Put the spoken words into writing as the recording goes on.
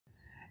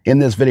In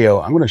this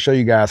video, I'm going to show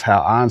you guys how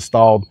I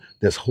installed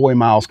this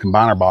Hoymiles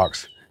Combiner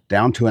Box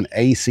down to an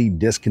AC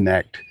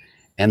disconnect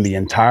and the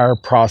entire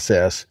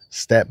process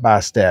step by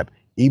step,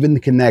 even the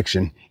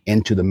connection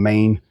into the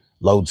main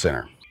load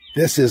center.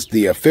 This is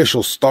the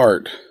official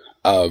start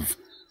of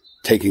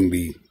taking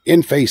the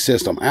Enphase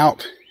system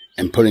out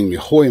and putting the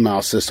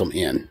Hoymiles system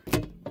in.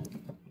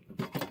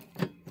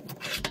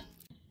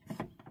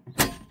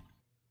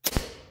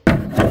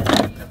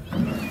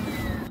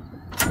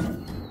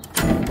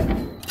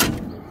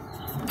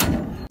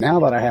 Now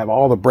that I have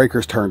all the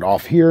breakers turned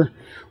off here,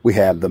 we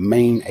have the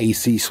main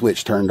AC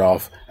switch turned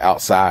off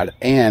outside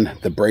and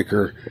the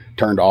breaker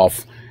turned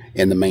off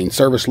in the main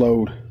service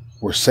load.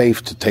 We're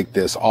safe to take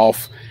this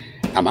off.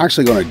 I'm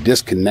actually going to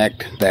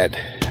disconnect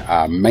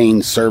that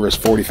main service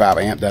 45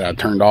 amp that I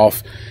turned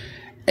off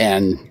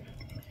and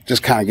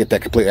just kind of get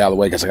that completely out of the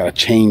way, because I got to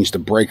change the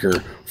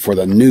breaker for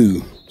the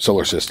new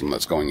solar system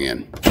that's going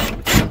in.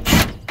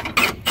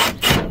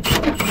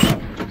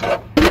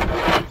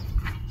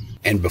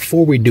 And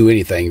before we do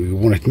anything, we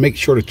want to make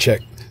sure to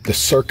check the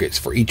circuits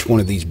for each one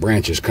of these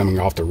branches coming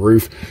off the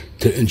roof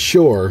to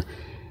ensure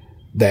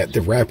that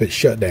the rapid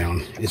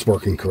shutdown is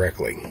working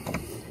correctly.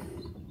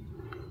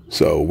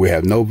 So we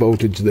have no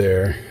voltage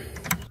there,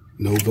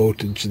 no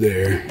voltage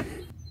there,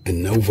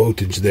 and no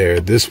voltage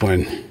there. This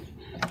one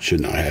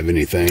should not have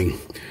anything.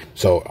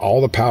 So all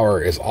the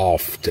power is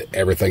off to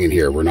everything in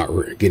here. We're not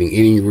getting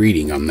any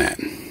reading on that.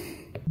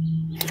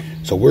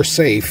 So we're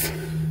safe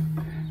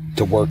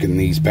to work in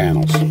these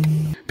panels,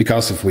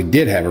 because if we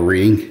did have a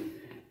reading,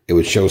 it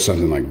would show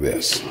something like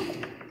this.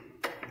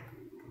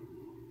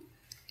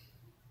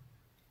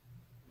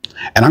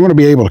 And I'm going to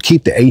be able to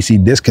keep the AC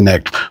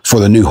disconnect for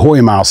the new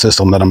Hoymiles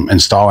system that I'm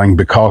installing,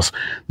 because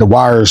the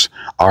wires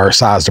are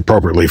sized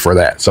appropriately for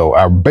that. So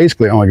I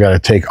basically only got to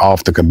take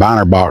off the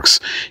combiner box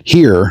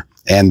here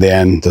and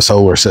then the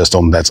solar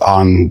system that's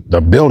on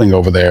the building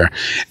over there,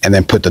 and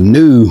then put the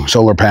new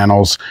solar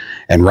panels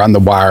and run the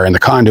wire in the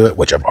conduit,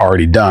 which I've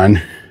already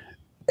done,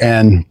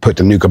 and put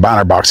the new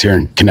combiner box here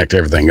and connect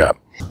everything up.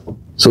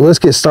 So let's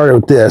get started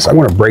with this. I'm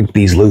going to break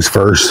these loose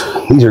first.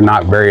 These are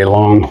not very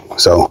long,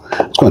 so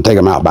I'm just going to take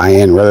them out by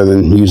hand rather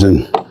than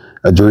using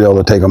a drill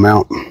to take them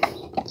out.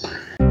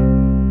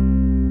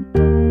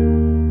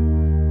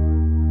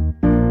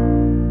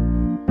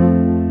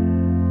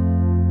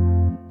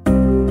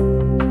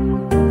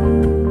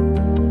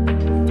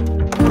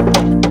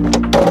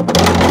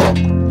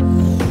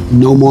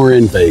 No more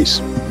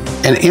Enphase.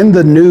 And in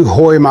the new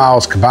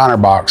Hoymiles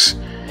Combiner Box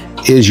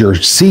is your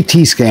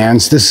CT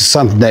scans. This is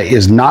something that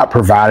is not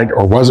provided,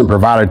 or wasn't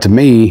provided to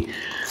me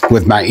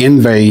with my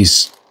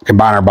Enphase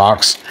Combiner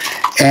Box.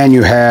 And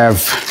you have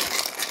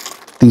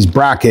these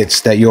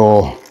brackets that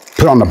you'll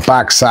put on the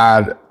back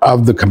side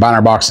of the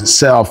combiner box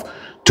itself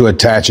to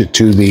attach it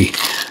to the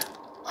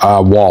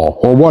wall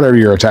or whatever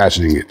you're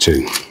attaching it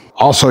to.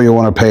 Also, you'll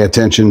want to pay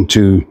attention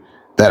to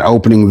that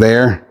opening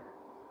there,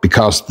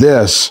 because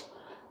this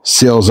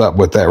seals up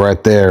with that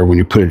right there. When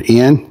you put it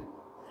in,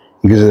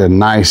 it gives it a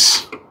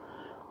nice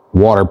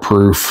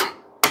waterproof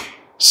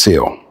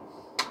seal.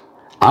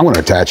 I'm going to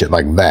attach it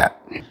like that.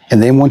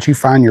 And then once you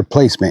find your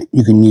placement,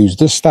 you can use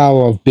this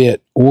style of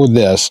bit or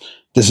this.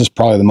 This is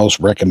probably the most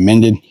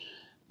recommended,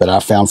 but I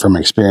found from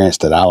experience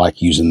that I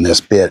like using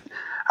this bit.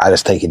 I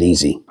just take it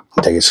easy,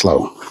 take it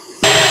slow.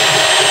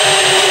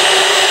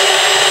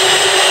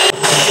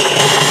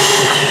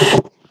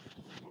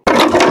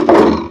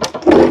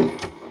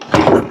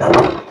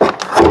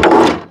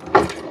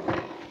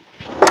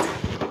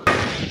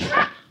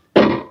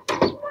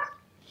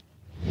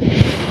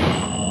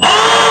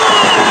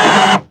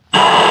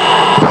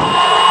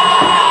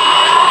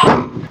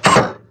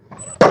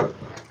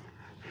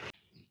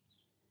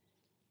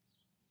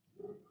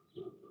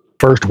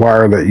 First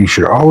wire that you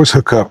should always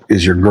hook up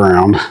is your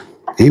ground.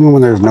 Even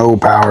when there's no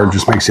power,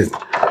 just makes it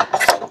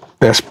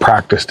best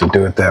practice to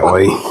do it that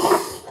way.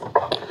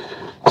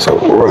 So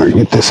we're going to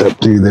get this up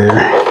through there.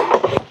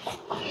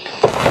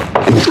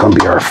 And it's going to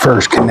be our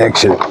first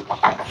connection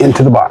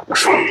into the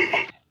box.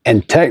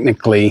 And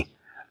technically,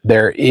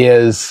 there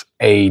is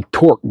a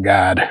torque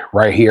guide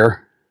right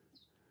here.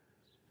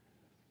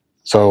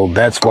 So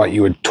that's what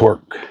you would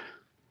torque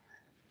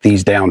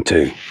these down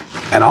to.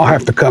 And I'll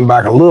have to come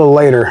back a little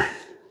later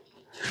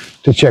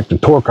to check the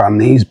torque on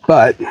these,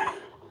 but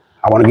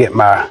I want to get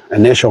my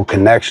initial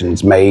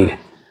connections made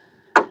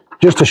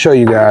just to show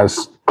you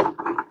guys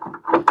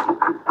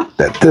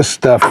that this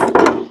stuff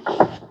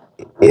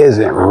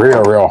isn't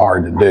real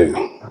hard to do.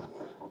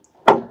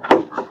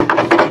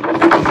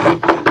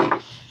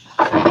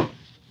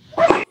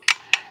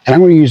 And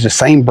I'm going to use the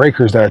same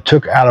breakers that I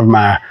took out of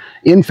my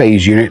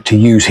Enphase unit to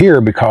use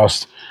here,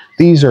 because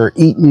these are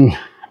Eaton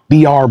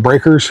BR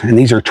breakers, and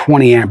these are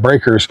 20 amp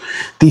breakers.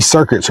 These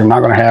circuits are not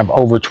going to have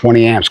over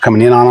 20 amps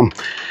coming in on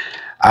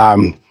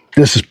them.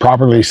 This is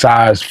properly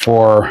sized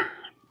for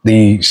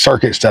the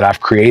circuits that I've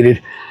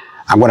created.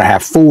 I'm going to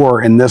have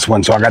 4 in this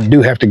one, so I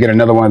do have to get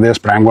another one of this,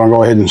 but I'm going to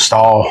go ahead and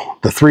install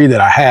the 3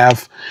 that I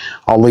have.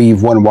 I'll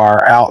leave one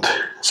wire out.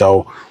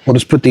 So we'll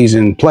just put these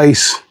in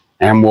place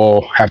and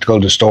we'll have to go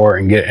to the store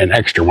and get an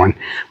extra one,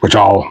 which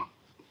I'll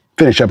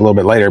finish up a little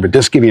bit later, but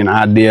just give you an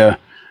idea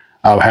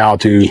of how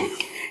to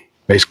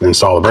basically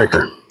install the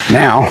breaker.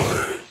 Now,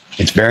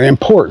 it's very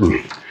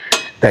important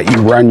that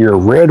you run your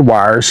red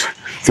wires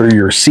through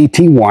your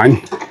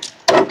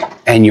CT1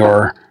 and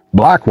your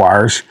black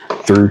wires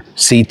through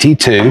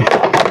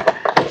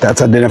CT2.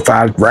 That's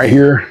identified right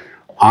here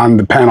on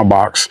the panel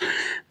box.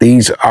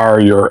 These are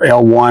your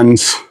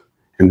L1s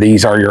and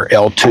these are your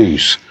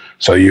L2s.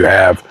 So you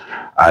have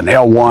an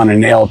L1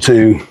 and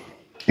L2,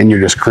 and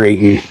you're just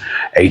creating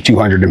a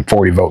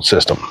 240 volt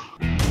system.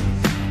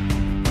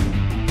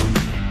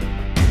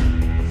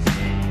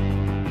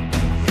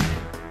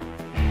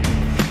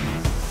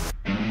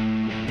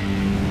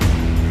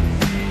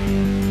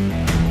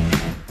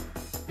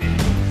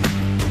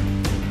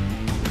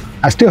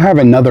 I still have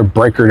another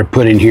breaker to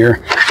put in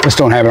here. Just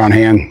don't have it on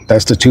hand.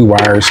 That's the 2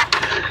 wires.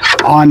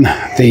 On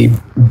the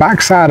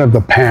back side of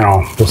the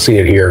panel, you'll see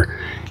it here.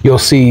 You'll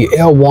see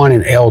L1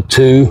 and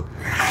L2.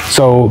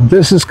 So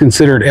this is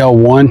considered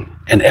L1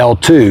 and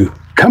L2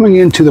 coming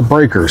into the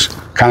breakers.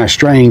 Kind of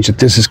strange that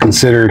this is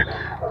considered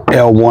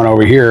L1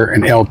 over here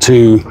and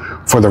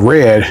L2 for the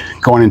red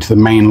going into the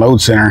main load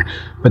center.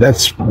 But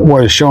that's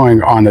what is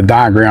showing on the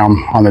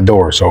diagram on the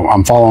door. So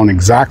I'm following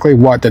exactly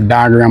what the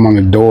diagram on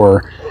the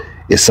door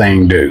is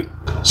saying do.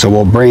 So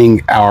we'll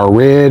bring our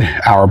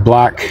red, our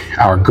black,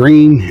 our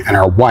green, and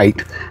our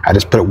white. I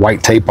just put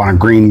white tape on a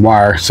green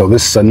wire. So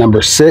this is a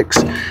number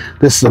 6,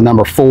 this is a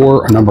number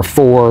 4,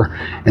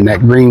 and that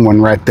green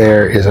one right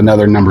there is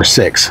another number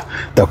 6.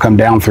 They'll come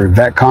down through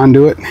that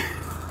conduit.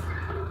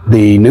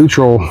 The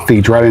neutral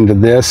feeds right into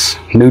this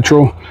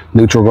neutral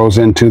goes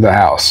into the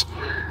house.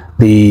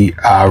 The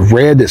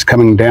red that's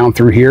coming down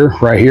through here,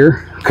 right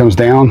here, comes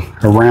down,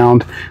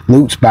 around,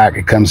 loops back,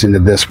 it comes into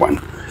this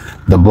one.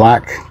 The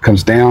black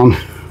comes down,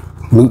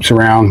 loops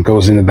around,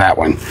 goes into that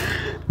one.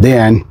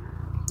 Then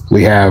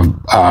we have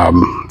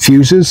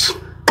fuses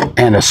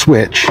and a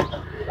switch,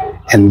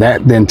 and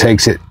that then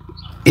takes it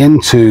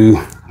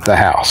into the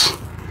house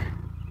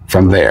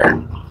from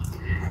there.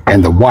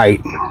 And the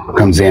white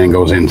comes in and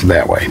goes into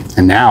that way.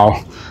 And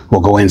now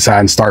we'll go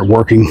inside and start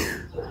working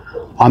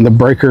on the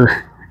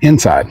breaker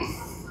inside.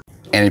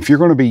 And if you're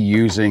going to be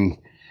using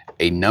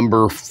a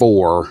number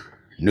 4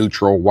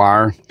 neutral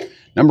wire,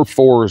 number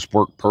 4s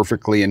work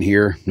perfectly in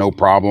here, no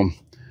problem.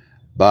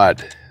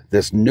 But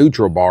this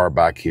neutral bar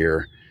back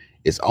here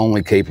is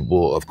only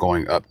capable of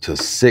going up to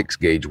 6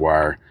 gauge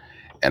wire,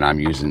 and I'm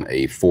using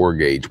a 4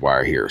 gauge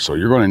wire here. So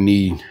you're going to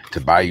need to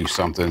buy you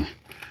something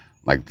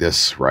like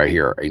this right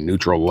here, a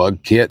neutral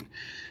lug kit.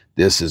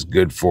 This is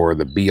good for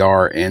the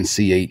BR and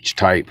CH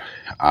type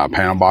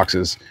panel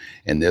boxes,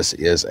 and this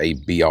is a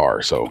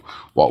BR. So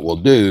what we'll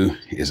do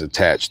is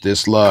attach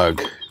this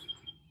lug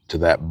to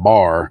that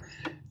bar,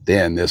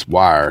 then this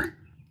wire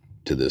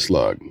to this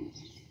lug.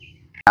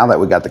 Now that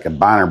we got the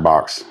combiner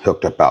box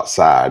hooked up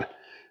outside,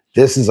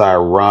 this is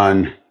our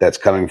run that's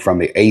coming from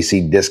the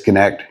AC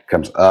disconnect,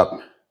 comes up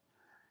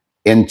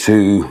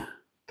into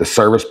the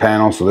service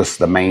panel. So this is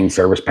the main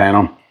service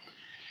panel.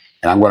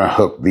 And I'm going to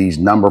hook these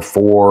number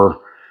 4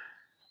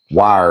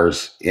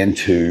 wires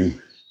into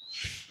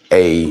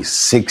a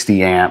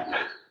 60 amp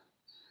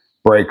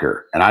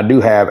breaker. And I do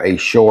have a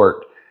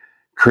short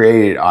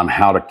created on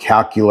how to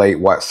calculate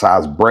what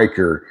size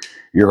breaker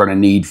you're going to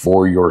need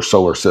for your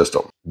solar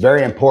system.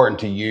 Very important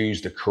to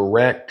use the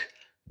correct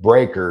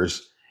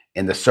breakers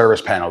in the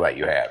service panel that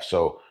you have.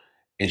 So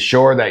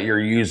ensure that you're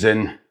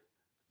using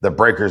the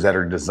breakers that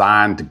are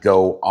designed to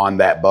go on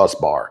that bus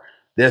bar.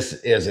 This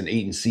is an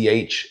Eaton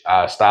CH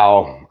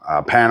style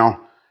panel.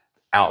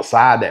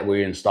 Outside that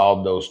we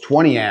installed those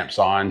 20 amps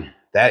on,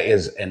 that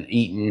is an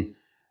Eaton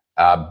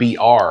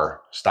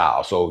BR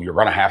style. So you're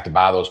going to have to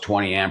buy those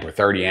 20 amp or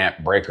 30 amp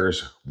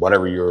breakers,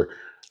 whatever your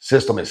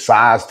system is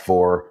sized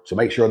for. So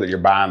make sure that you're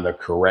buying the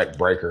correct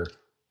breaker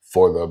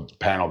for the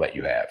panel that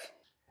you have.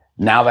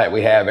 Now that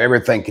we have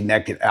everything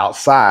connected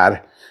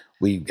outside,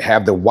 we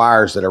have the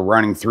wires that are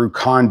running through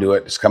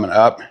conduit. It's coming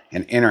up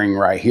and entering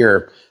right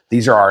here.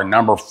 These are our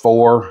number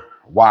 4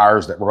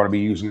 wires that we're going to be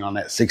using on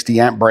that 60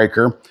 amp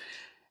breaker.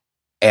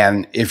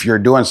 And if you're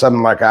doing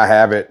something like I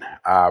have it,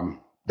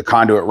 the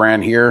conduit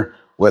ran here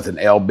with an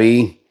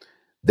LB,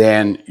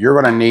 then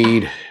you're going to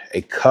need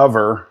a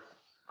cover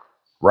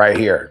right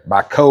here.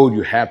 By code,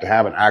 you have to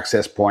have an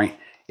access point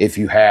if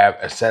you have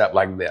a setup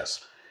like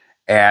this.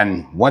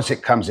 And once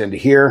it comes into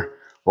here,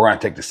 we're going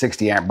to take the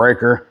 60 amp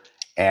breaker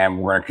and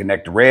we're going to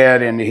connect the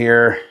red into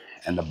here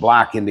and the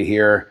black into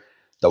here.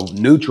 The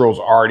neutral's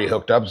already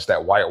hooked up. It's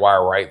that white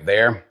wire right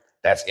there.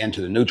 That's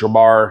into the neutral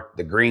bar.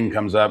 The green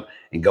comes up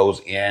and goes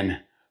in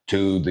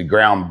to the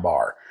ground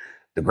bar.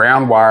 The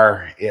ground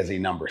wire is a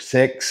number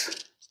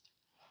 6.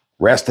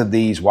 Rest of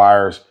these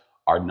wires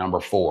are number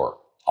 4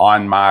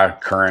 on my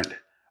current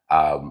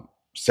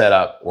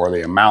setup, or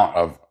the amount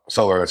of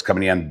solar that's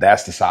coming in.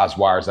 That's the size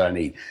wires that I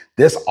need.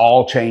 This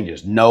all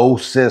changes. No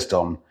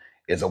system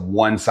is a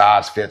one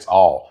size fits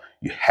all.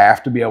 You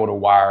have to be able to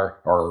wire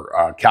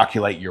or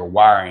calculate your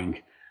wiring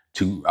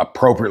to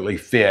appropriately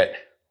fit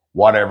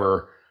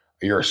whatever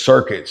your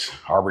circuits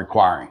are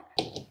requiring.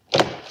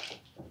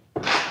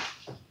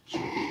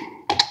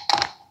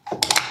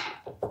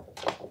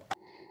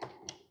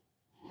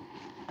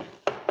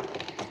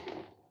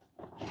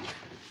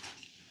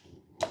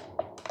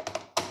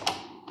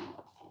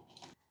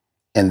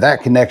 And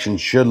that connection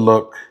should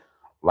look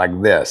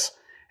like this.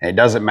 And it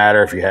doesn't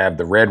matter if you have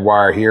the red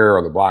wire here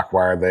or the black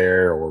wire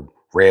there or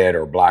red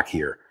or black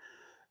here.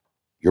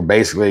 You're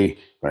basically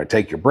going to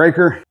take your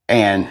breaker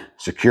and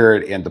secure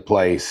it into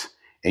place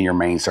in your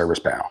main service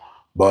panel.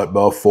 But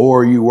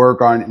before you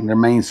work on the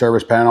main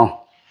service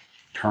panel,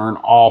 turn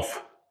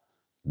off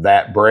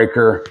that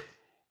breaker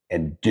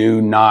and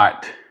do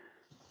not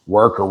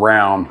work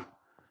around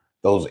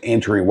those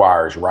entry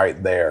wires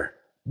right there.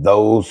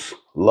 Those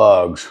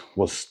lugs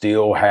will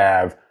still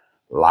have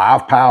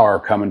live power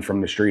coming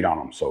from the street on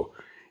them. So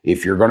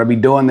if you're going to be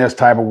doing this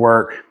type of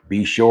work,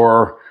 be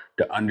sure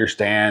to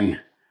understand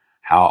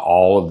how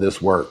all of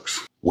this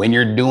works. When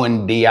you're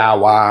doing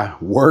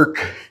DIY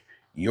work,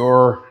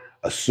 you're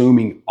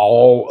assuming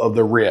all of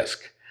the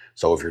risk.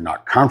 So if you're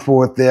not comfortable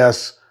with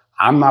this,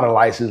 I'm not a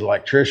licensed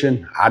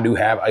electrician. I do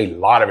have a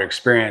lot of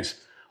experience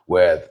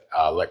with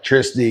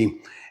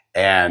electricity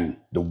and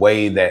the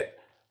way that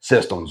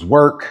systems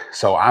work.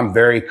 So I'm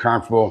very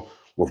comfortable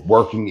with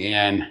working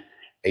in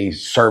a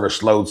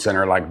service load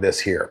center like this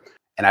here.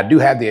 And I do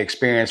have the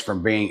experience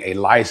from being a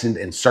licensed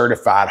and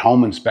certified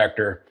home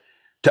inspector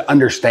to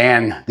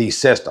understand these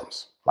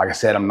systems. Like I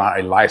said, I'm not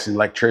a licensed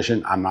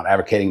electrician. I'm not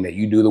advocating that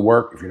you do the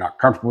work. If you're not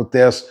comfortable with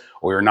this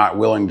or you're not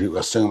willing to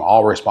assume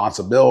all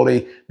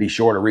responsibility, be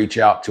sure to reach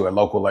out to a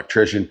local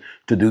electrician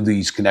to do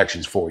these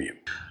connections for you.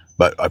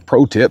 But a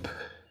pro tip,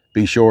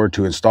 be sure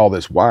to install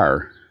this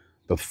wire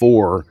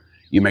before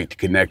you make the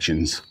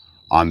connections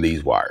on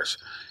these wires.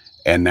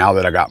 And now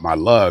that I got my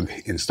lug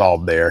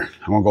installed there,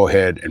 I'm gonna go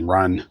ahead and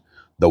run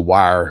the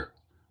wire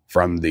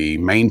from the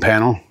main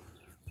panel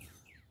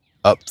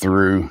up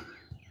through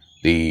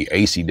the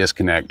AC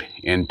disconnect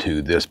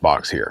into this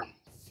box here.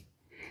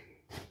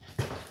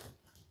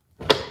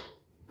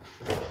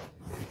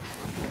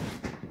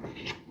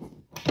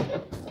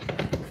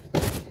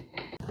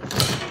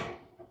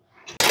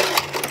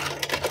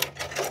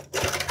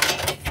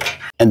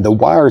 And the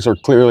wires are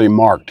clearly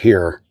marked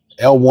here.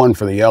 L1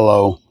 for the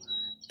yellow,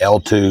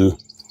 L2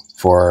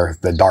 for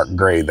the dark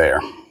gray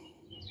there.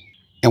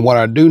 And what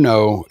I do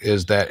know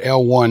is that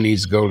L1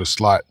 needs to go to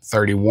slot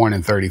 31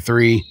 and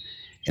 33,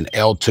 and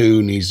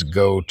L2 needs to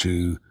go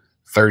to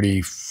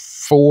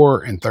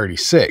 34 and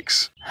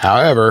 36.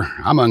 However,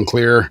 I'm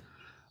unclear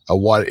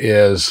of what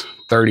is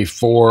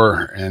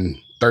 34 and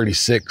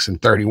 36 and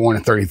 31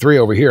 and 33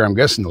 over here. I'm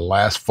guessing the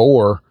last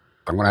four.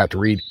 I'm gonna have to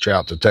reach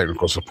out to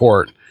technical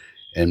support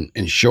and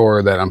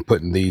ensure that I'm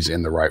putting these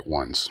in the right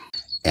ones.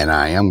 And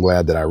I am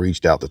glad that I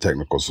reached out to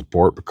technical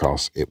support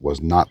because it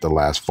was not the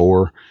last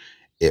four.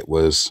 It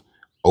was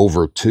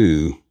over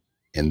two.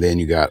 And then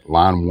you got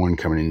line one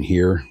coming in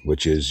here,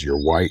 which is your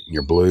white and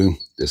your blue.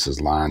 This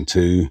is line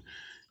two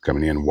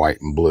coming in white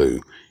and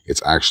blue.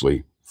 It's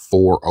actually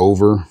four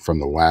over from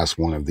the last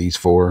one of these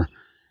four.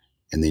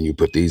 And then you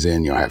put these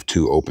in, you'll have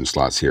two open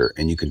slots here.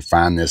 And you can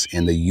find this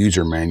in the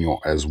user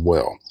manual as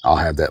well. I'll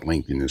have that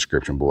linked in the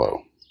description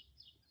below.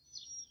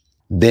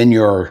 Then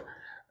your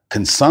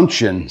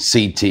consumption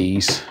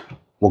CTs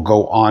will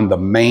go on the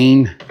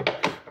main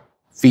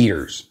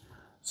feeders.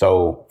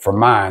 So for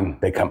mine,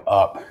 they come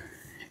up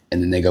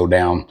and then they go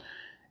down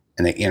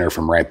and they enter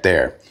from right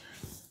there.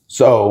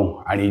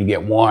 So I need to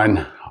get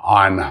one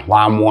on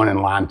line one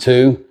and line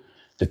two,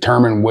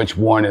 determine which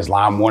one is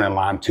line one and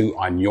line two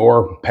on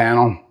your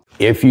panel.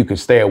 If you could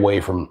stay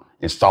away from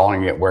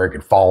installing it where it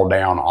could fall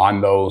down on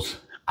those,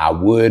 I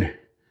would.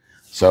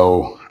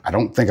 So I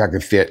don't think I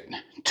could fit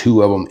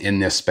two of them in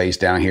this space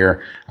down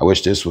here. I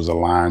wish this was a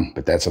line,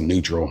 but that's a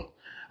neutral.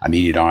 I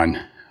need it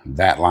on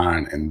that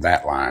line and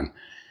that line,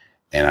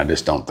 and I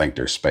just don't think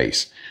there's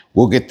space.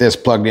 We'll get this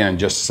plugged in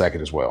just a second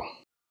as well.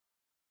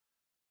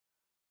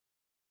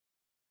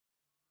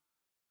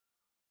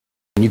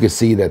 You can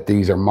see that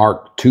these are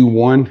marked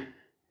 2-1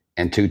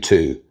 and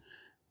 2-2.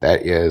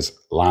 That is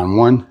line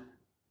one,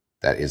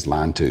 that is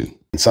line two.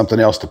 And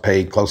something else to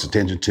pay close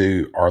attention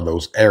to are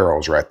those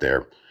arrows right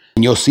there.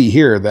 And you'll see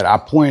here that I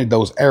pointed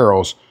those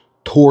arrows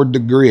toward the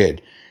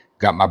grid.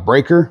 Got my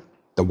breaker,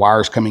 the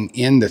wires coming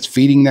in that's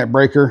feeding that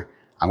breaker.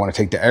 I'm going to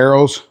take the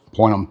arrows,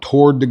 point them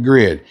toward the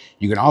grid.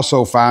 You can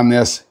also find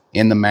this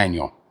in the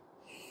manual.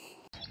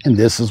 And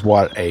this is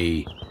what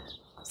a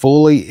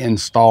fully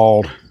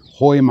installed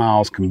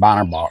Hoymiles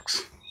Combiner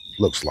Box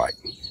looks like.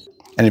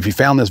 And if you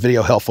found this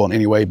video helpful in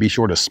any way, be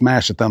sure to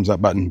smash the thumbs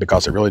up button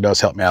because it really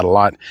does help me out a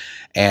lot.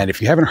 And if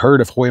you haven't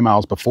heard of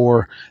Hoymiles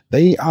before,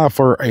 they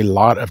offer a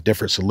lot of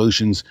different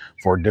solutions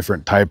for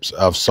different types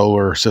of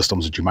solar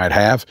systems that you might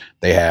have.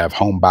 They have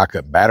home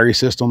backup battery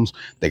systems.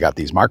 They got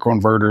these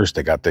microinverters.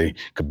 They got the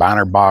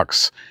combiner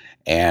box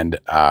and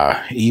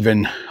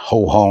even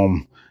whole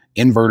home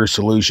inverter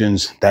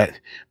solutions, that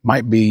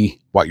might be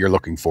what you're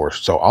looking for.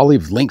 So I'll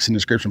leave links in the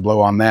description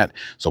below on that.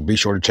 So be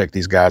sure to check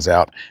these guys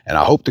out. And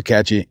I hope to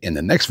catch you in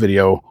the next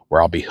video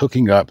where I'll be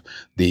hooking up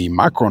the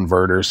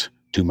microinverters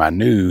to my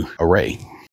new array.